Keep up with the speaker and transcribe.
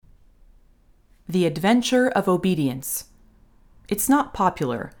The Adventure of Obedience. It's not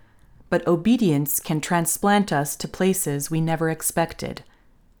popular, but obedience can transplant us to places we never expected.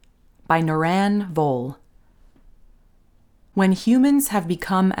 By Norann Voll. When humans have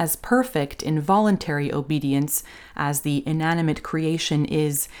become as perfect in voluntary obedience as the inanimate creation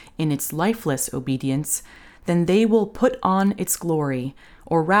is in its lifeless obedience, then they will put on its glory,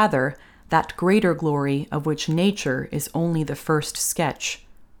 or rather, that greater glory of which nature is only the first sketch.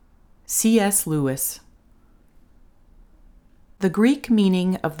 C.S. Lewis. The Greek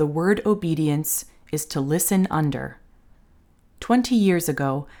meaning of the word obedience is to listen under. 20 years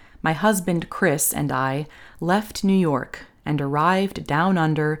ago, my husband Chris and I left New York and arrived down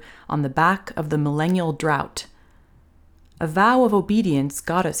under on the back of the millennial drought. A vow of obedience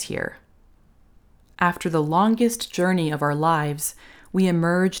got us here. After the longest journey of our lives, we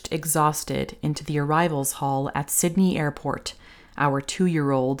emerged exhausted into the arrivals hall at Sydney Airport, our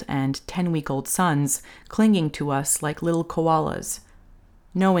 2-year-old and 10-week-old sons clinging to us like little koalas.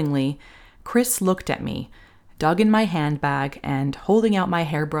 Knowingly, Chris looked at me, dug in my handbag, and holding out my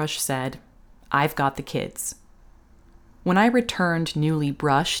hairbrush said, "I've got the kids." When I returned newly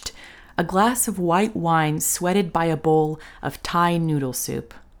brushed, a glass of white wine sweated by a bowl of Thai noodle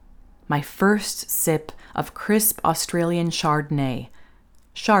soup. My first sip of crisp Australian Chardonnay,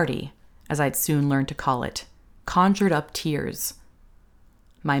 Shardy, as I'd soon learn to call it, conjured up tears.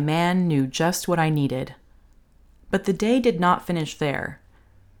 My man knew just what I needed. But the day did not finish there.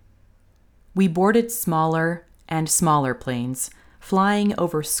 We boarded smaller and smaller planes, flying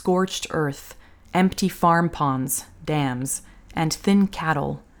over scorched earth, empty farm ponds, dams, and thin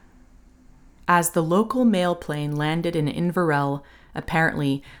cattle. As the local mail plane landed in Inverell,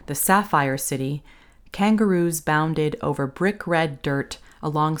 apparently the Sapphire City, kangaroos bounded over brick-red dirt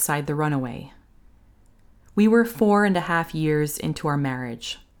alongside the runaway. We were 4.5 years into our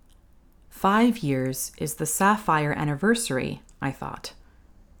marriage. 5 years is the Sapphire anniversary, I thought.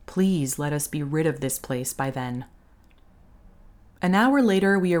 Please let us be rid of this place by then. An hour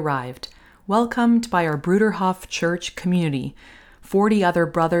later we arrived, welcomed by our Bruderhof church community, 40 other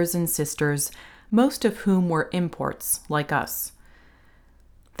brothers and sisters, most of whom were imports, like us.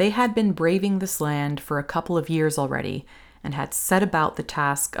 They had been braving this land for a couple of years already, and had set about the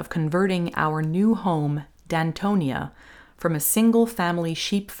task of converting our new home, Dantonia, from a single-family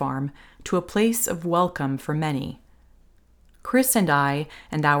sheep farm to a place of welcome for many. Chris and I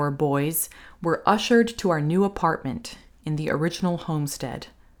and our boys were ushered to our new apartment in the original homestead.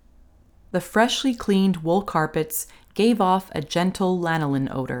 The freshly cleaned wool carpets gave off a gentle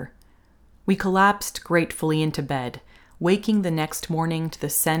lanolin odor. We collapsed gratefully into bed, waking the next morning to the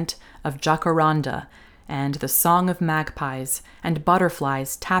scent of jacaranda and the song of magpies and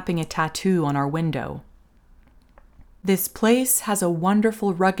butterflies tapping a tattoo on our window. "This place has a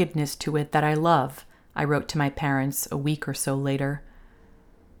wonderful ruggedness to it that I love," I wrote to my parents a week or so later.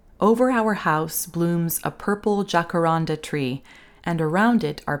 Over our house blooms a purple jacaranda tree, and around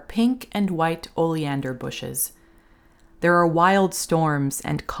it are pink and white oleander bushes. There are wild storms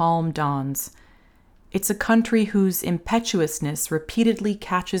and calm dawns. It's a country whose impetuousness repeatedly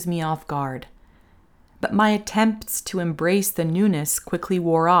catches me off guard. But my attempts to embrace the newness quickly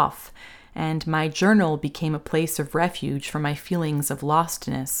wore off, and my journal became a place of refuge for my feelings of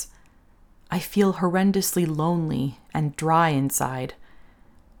lostness. I feel horrendously lonely and dry inside.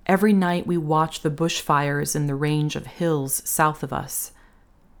 Every night we watch the bushfires in the range of hills south of us.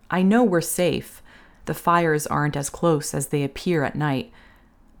 I know we're safe. The fires aren't as close as they appear at night.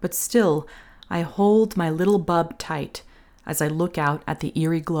 But still, I hold my little bub tight as I look out at the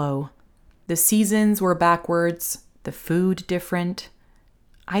eerie glow. The seasons were backwards, the food different.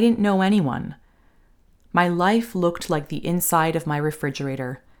 I didn't know anyone. My life looked like the inside of my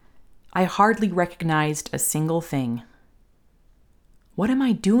refrigerator. I hardly recognized a single thing. What am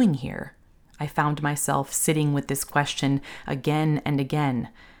I doing here? I found myself sitting with this question again and again,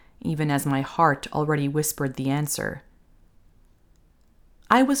 even as my heart already whispered the answer.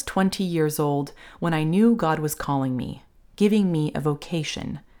 I was 20 years old when I knew God was calling me, giving me a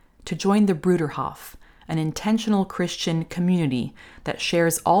vocation, to join the Bruderhof, an intentional Christian community that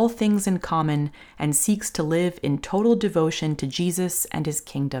shares all things in common and seeks to live in total devotion to Jesus and his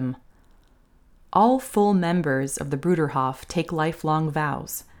kingdom. All full members of the Bruderhof take lifelong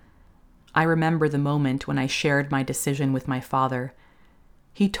vows. I remember the moment when I shared my decision with my father.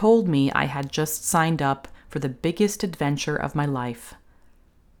 He told me I had just signed up for the biggest adventure of my life.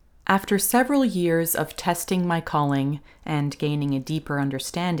 After several years of testing my calling and gaining a deeper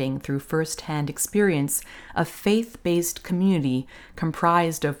understanding through first-hand experience of faith-based community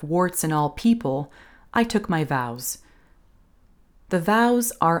comprised of warts and all people, I took my vows. The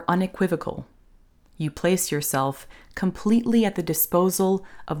vows are unequivocal. you place yourself completely at the disposal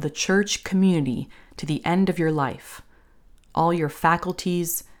of the church community to the end of your life. All your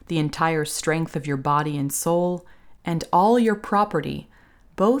faculties, the entire strength of your body and soul, and all your property,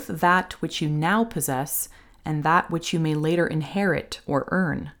 both that which you now possess and that which you may later inherit or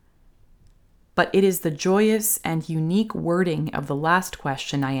earn. But it is the joyous and unique wording of the last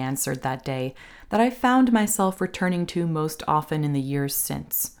question I answered that day that I found myself returning to most often in the years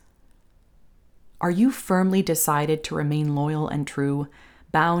since. Are you firmly decided to remain loyal and true,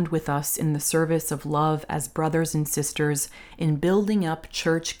 bound with us in the service of love as brothers and sisters in building up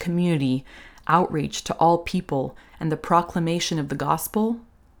church community, outreach to all people, and the proclamation of the gospel?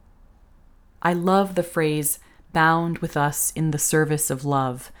 I love the phrase, bound with us in the service of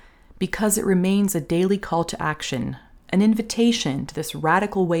love, because it remains a daily call to action, an invitation to this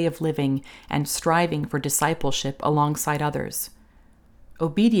radical way of living and striving for discipleship alongside others.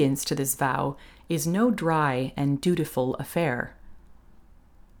 Obedience to this vow is no dry and dutiful affair.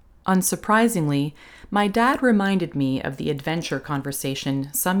 Unsurprisingly, my dad reminded me of the adventure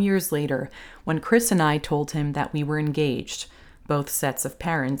conversation some years later when Chris and I told him that we were engaged, both sets of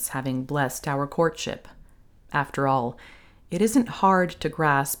parents having blessed our courtship. After all, it isn't hard to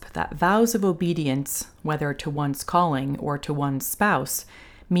grasp that vows of obedience, whether to one's calling or to one's spouse,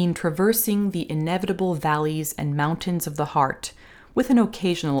 mean traversing the inevitable valleys and mountains of the heart, with an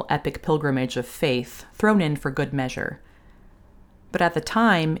occasional epic pilgrimage of faith thrown in for good measure. But at the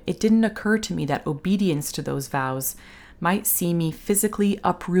time, it didn't occur to me that obedience to those vows might see me physically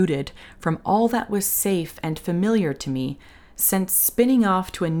uprooted from all that was safe and familiar to me, sent spinning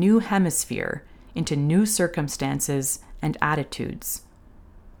off to a new hemisphere, into new circumstances and attitudes.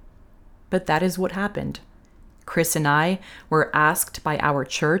 But that is what happened. Chris and I were asked by our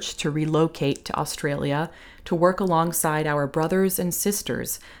church to relocate to Australia to work alongside our brothers and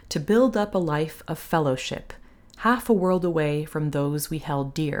sisters to build up a life of fellowship, half a world away from those we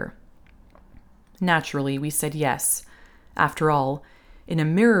held dear. Naturally, we said yes. After all, in a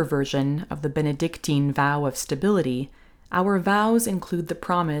mirror version of the Benedictine vow of stability, our vows include the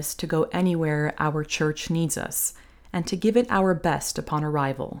promise to go anywhere our church needs us, and to give it our best upon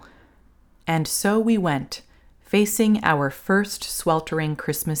arrival. And so we went, facing our first sweltering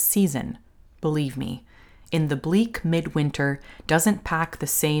Christmas season. Believe me, in the bleak midwinter doesn't pack the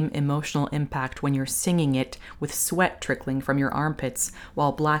same emotional impact when you're singing it with sweat trickling from your armpits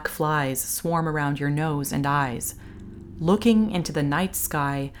while black flies swarm around your nose and eyes, looking into the night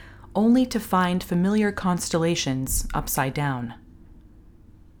sky only to find familiar constellations upside down.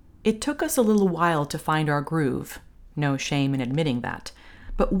 It took us a little while to find our groove, no shame in admitting that,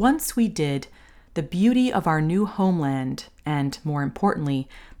 but once we did, the beauty of our new homeland, and more importantly,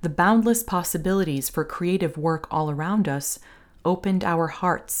 the boundless possibilities for creative work all around us, opened our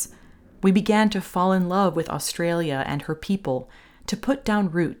hearts. We began to fall in love with Australia and her people, to put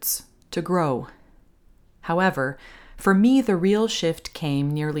down roots, to grow. However, for me, the real shift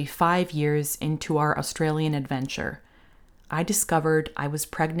came nearly 5 years into our Australian adventure. I discovered I was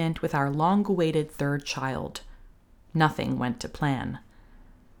pregnant with our long-awaited third child. Nothing went to plan.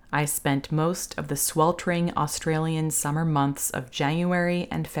 I spent most of the sweltering Australian summer months of January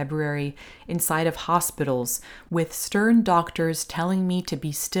and February inside of hospitals with stern doctors telling me to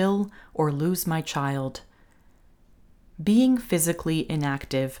be still or lose my child. Being physically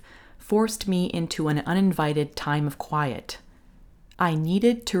inactive forced me into an uninvited time of quiet. I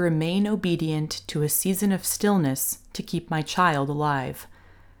needed to remain obedient to a season of stillness to keep my child alive.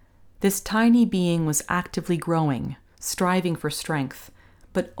 This tiny being was actively growing, striving for strength,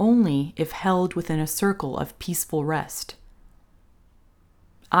 but only if held within a circle of peaceful rest.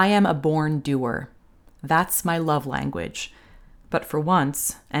 I am a born doer. That's my love language. But for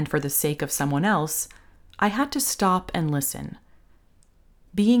once, and for the sake of someone else, I had to stop and listen.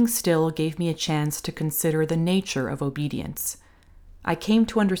 Being still gave me a chance to consider the nature of obedience. I came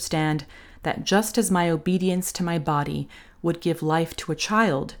to understand that just as my obedience to my body would give life to a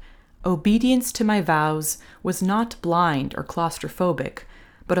child, obedience to my vows was not blind or claustrophobic,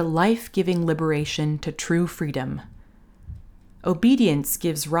 but a life-giving liberation to true freedom. Obedience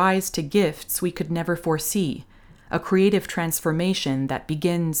gives rise to gifts we could never foresee, a creative transformation that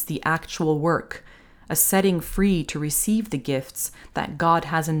begins the actual work, a setting free to receive the gifts that God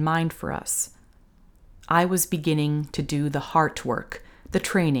has in mind for us. I was beginning to do the heart work, the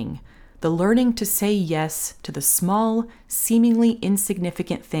training, the learning to say yes to the small, seemingly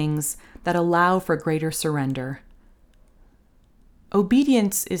insignificant things that allow for greater surrender.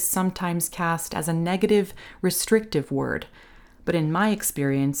 Obedience is sometimes cast as a negative, restrictive word, but in my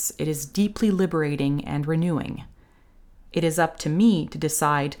experience, it is deeply liberating and renewing. It is up to me to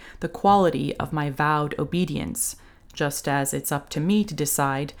decide the quality of my vowed obedience, just as it's up to me to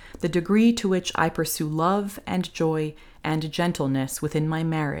decide the degree to which I pursue love and joy and gentleness within my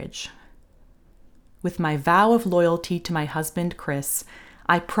marriage. With my vow of loyalty to my husband, Chris,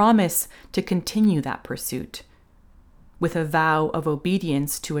 I promise to continue that pursuit. With a vow of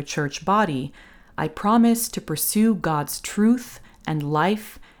obedience to a church body, I promise to pursue God's truth and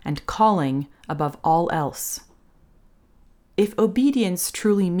life and calling above all else. If obedience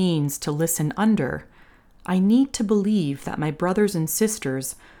truly means to listen under, I need to believe that my brothers and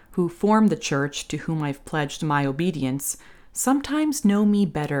sisters who form the church to whom I've pledged my obedience sometimes know me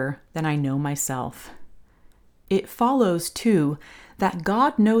better than I know myself. It follows, too, that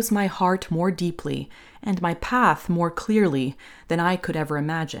God knows my heart more deeply and my path more clearly than I could ever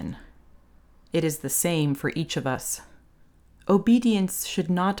imagine. It is the same for each of us. Obedience should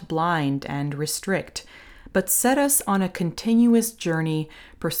not blind and restrict, but set us on a continuous journey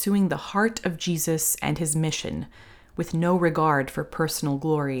pursuing the heart of Jesus and his mission, with no regard for personal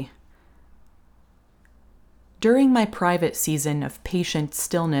glory. During my private season of patient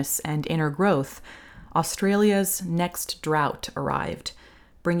stillness and inner growth, Australia's next drought arrived,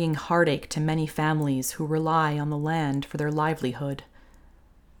 bringing heartache to many families who rely on the land for their livelihood.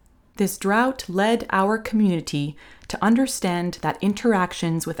 This drought led our community to understand that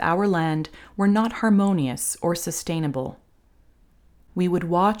interactions with our land were not harmonious or sustainable. We would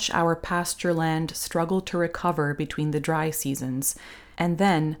watch our pasture land struggle to recover between the dry seasons, and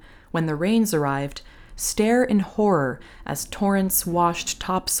then, when the rains arrived, stare in horror as torrents washed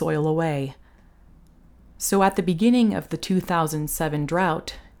topsoil away. So at the beginning of the 2007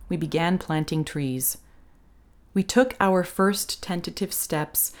 drought, we began planting trees. We took our first tentative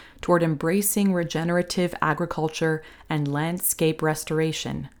steps toward embracing regenerative agriculture and landscape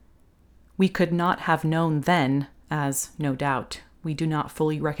restoration. We could not have known then, as, no doubt, we do not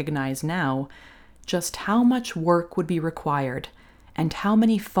fully recognize now, just how much work would be required and how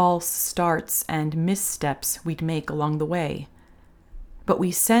many false starts and missteps we'd make along the way. But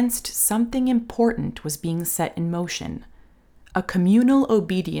we sensed something important was being set in motion. A communal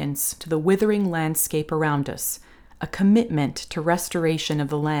obedience to the withering landscape around us, a commitment to restoration of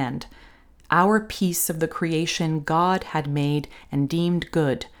the land, our piece of the creation God had made and deemed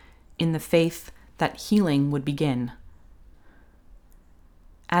good, in the faith that healing would begin.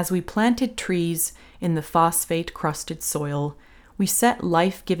 As we planted trees in the phosphate-crusted soil, we set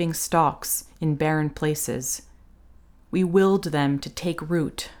life-giving stalks in barren places. We willed them to take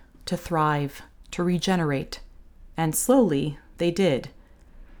root, to thrive, to regenerate, and slowly they did.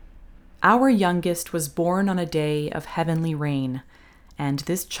 Our youngest was born on a day of heavenly rain, and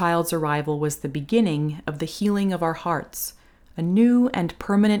this child's arrival was the beginning of the healing of our hearts, a new and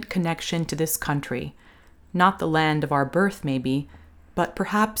permanent connection to this country, not the land of our birth maybe, but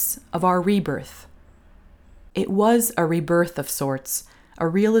perhaps of our rebirth. It was a rebirth of sorts, a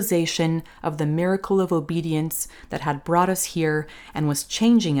realization of the miracle of obedience that had brought us here and was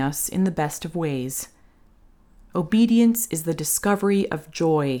changing us in the best of ways. Obedience is the discovery of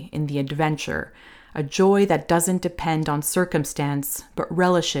joy in the adventure, a joy that doesn't depend on circumstance but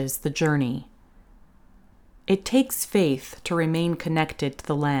relishes the journey. It takes faith to remain connected to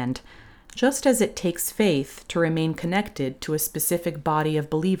the land, just as it takes faith to remain connected to a specific body of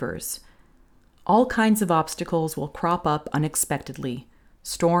believers. All kinds of obstacles will crop up unexpectedly: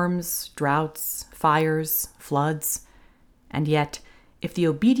 storms, droughts, fires, floods. And yet, if the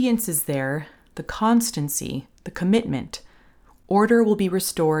obedience is there, the constancy, the commitment, order will be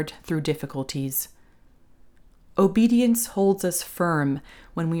restored through difficulties. Obedience holds us firm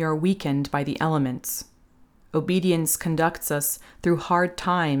when we are weakened by the elements. Obedience conducts us through hard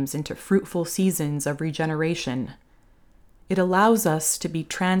times into fruitful seasons of regeneration. It allows us to be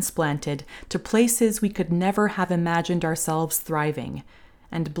transplanted to places we could never have imagined ourselves thriving,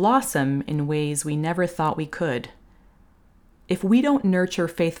 and blossom in ways we never thought we could. If we don't nurture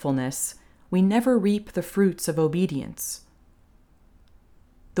faithfulness, we never reap the fruits of obedience.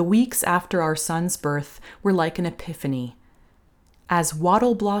 The weeks after our son's birth were like an epiphany. As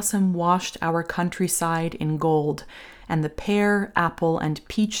wattle blossom washed our countryside in gold, and the pear, apple, and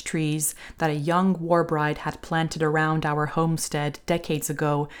peach trees that a young war bride had planted around our homestead decades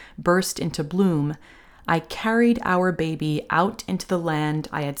ago burst into bloom, I carried our baby out into the land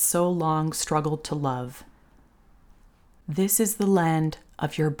I had so long struggled to love. "This is the land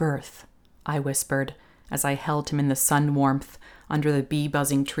of your birth," I whispered as I held him in the sun warmth under the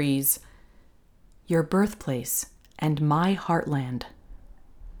bee-buzzing trees. "Your birthplace and my heartland."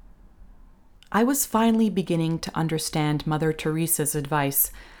 I was finally beginning to understand Mother Teresa's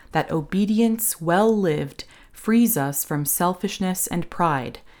advice that obedience well lived frees us from selfishness and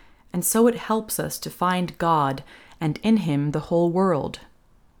pride, and so it helps us to find God and in Him the whole world.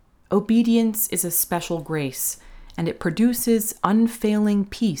 Obedience is a special grace, and it produces unfailing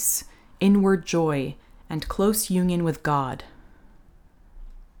peace, inward joy, and close union with God.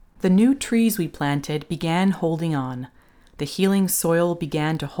 The new trees we planted began holding on. The healing soil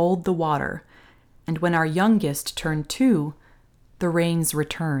began to hold the water, and when our youngest turned 2, the rains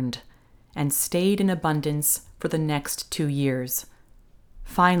returned and stayed in abundance for the next 2 years.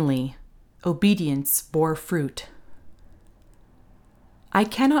 Finally, obedience bore fruit. I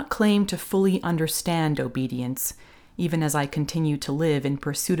cannot claim to fully understand obedience, even as I continue to live in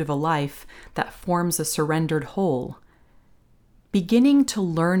pursuit of a life that forms a surrendered whole. Beginning to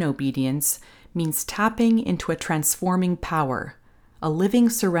learn obedience means tapping into a transforming power, a living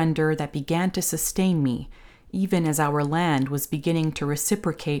surrender that began to sustain me, even as our land was beginning to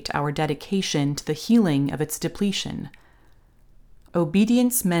reciprocate our dedication to the healing of its depletion.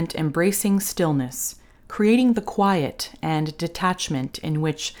 Obedience meant embracing stillness, creating the quiet and detachment in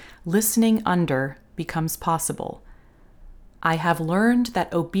which listening under becomes possible. I have learned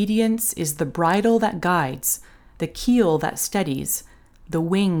that obedience is the bridle that guides, the keel that steadies, the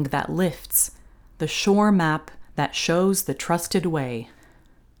wing that lifts, the shore map that shows the trusted way.